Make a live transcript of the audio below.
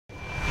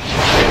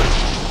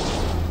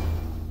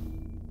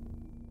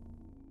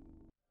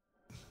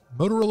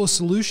Motorola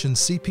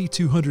Solutions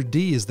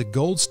CP200D is the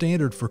gold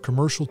standard for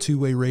commercial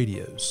two-way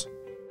radios.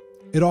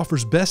 It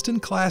offers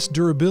best-in-class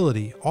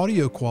durability,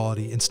 audio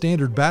quality, and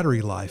standard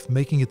battery life,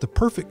 making it the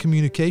perfect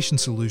communication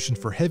solution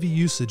for heavy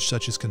usage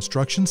such as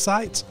construction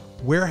sites,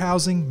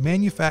 warehousing,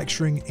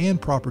 manufacturing, and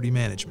property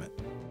management.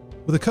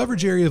 With a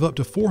coverage area of up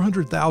to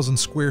 400,000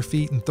 square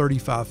feet and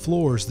 35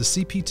 floors, the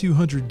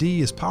CP200D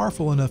is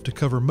powerful enough to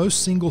cover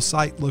most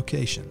single-site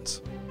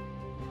locations.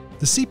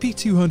 The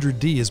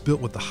CP200D is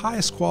built with the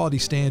highest quality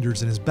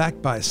standards and is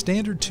backed by a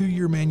standard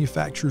 2-year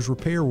manufacturer's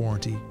repair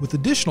warranty with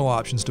additional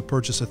options to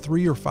purchase a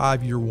 3- or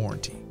 5-year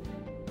warranty.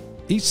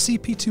 Each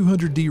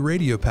CP200D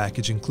radio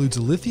package includes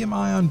a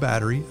lithium-ion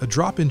battery, a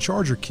drop-in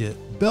charger kit,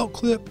 belt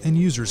clip, and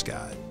user's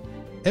guide.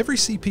 Every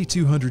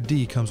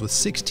CP200D comes with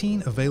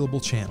 16 available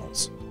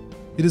channels.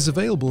 It is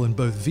available in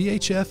both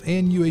VHF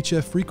and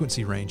UHF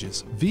frequency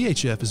ranges.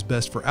 VHF is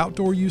best for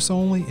outdoor use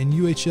only and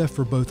UHF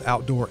for both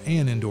outdoor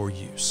and indoor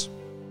use.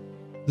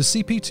 The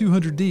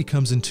CP200D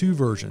comes in 2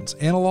 versions,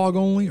 analog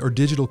only or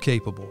digital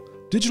capable.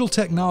 Digital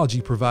technology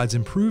provides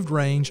improved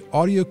range,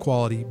 audio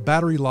quality,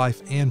 battery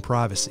life, and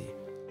privacy.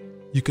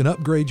 You can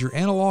upgrade your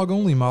analog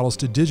only models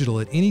to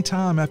digital at any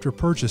time after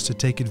purchase to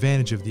take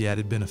advantage of the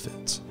added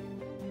benefits.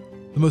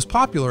 The most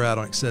popular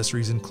add-on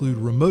accessories include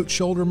remote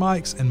shoulder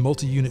mics and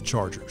multi-unit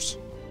chargers.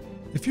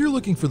 If you're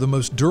looking for the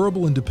most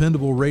durable and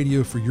dependable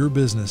radio for your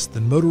business,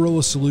 then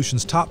Motorola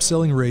Solutions'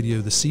 top-selling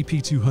radio, the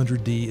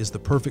CP200D, is the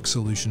perfect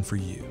solution for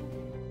you.